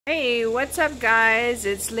Hey, what's up guys?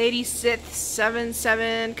 It's Lady Sith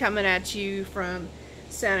 77 coming at you from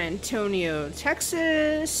San Antonio,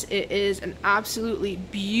 Texas. It is an absolutely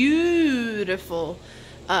beautiful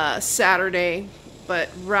Saturday, but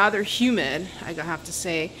rather humid, I have to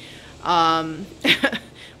say.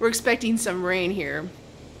 We're expecting some rain here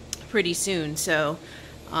pretty soon, so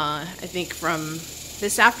I think from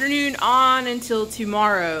this afternoon on until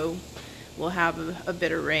tomorrow we'll have a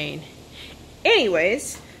bit of rain.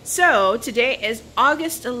 Anyways, so today is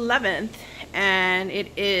August 11th and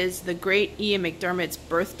it is the great Ian McDiarmid's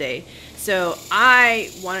birthday. So I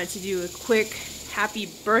wanted to do a quick happy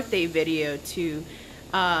birthday video to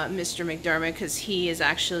Mr. McDiarmid because he is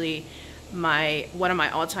actually one of my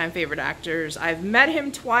all-time favorite actors. I've met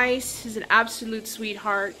him twice. He's an absolute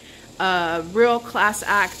sweetheart, a real class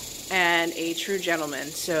act, and a true gentleman.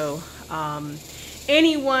 So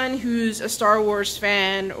anyone who's a Star Wars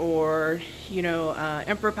fan or, you know,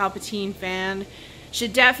 Emperor Palpatine fan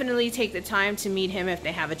should definitely take the time to meet him if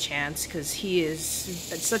they have a chance, because he is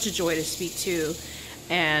such a joy to speak to,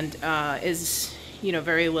 and is, you know,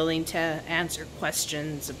 very willing to answer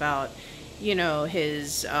questions about, you know,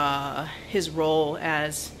 his role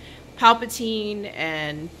as Palpatine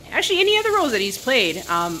and actually any other roles that he's played.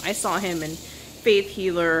 I saw him in Faith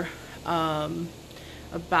Healer about,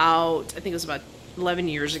 I think it was about 11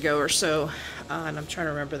 years ago or so, and I'm trying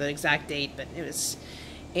to remember the exact date, but it was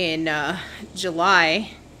in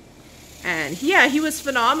July, and yeah, he was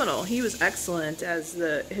phenomenal. He was excellent as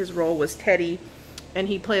his role was Teddy, and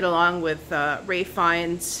he played along with Ralph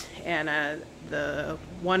Fiennes and the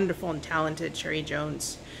wonderful and talented Cherry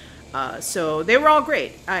Jones. So they were all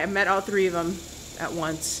great. I met all three of them at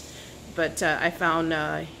once, but I found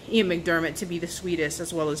Ian McDiarmid to be the sweetest,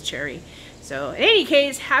 as well as Cherry. So in any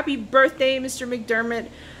case, happy birthday, Mr. McDiarmid.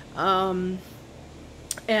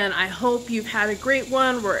 And I hope you've had a great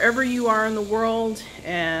one wherever you are in the world.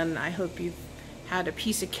 And I hope you've had a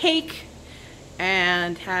piece of cake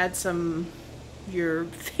and had your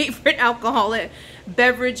favorite alcoholic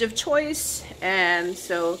beverage of choice. And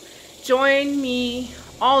so join me,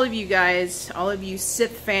 all of you guys, all of you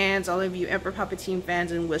Sith fans, all of you Emperor Palpatine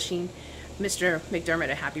fans, in wishing Mr. McDiarmid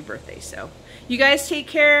a happy birthday. So you guys take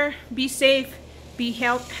care, be safe, be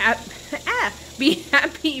happy,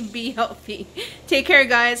 be healthy. Take care,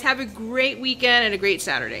 guys. Have a great weekend and a great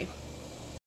Saturday.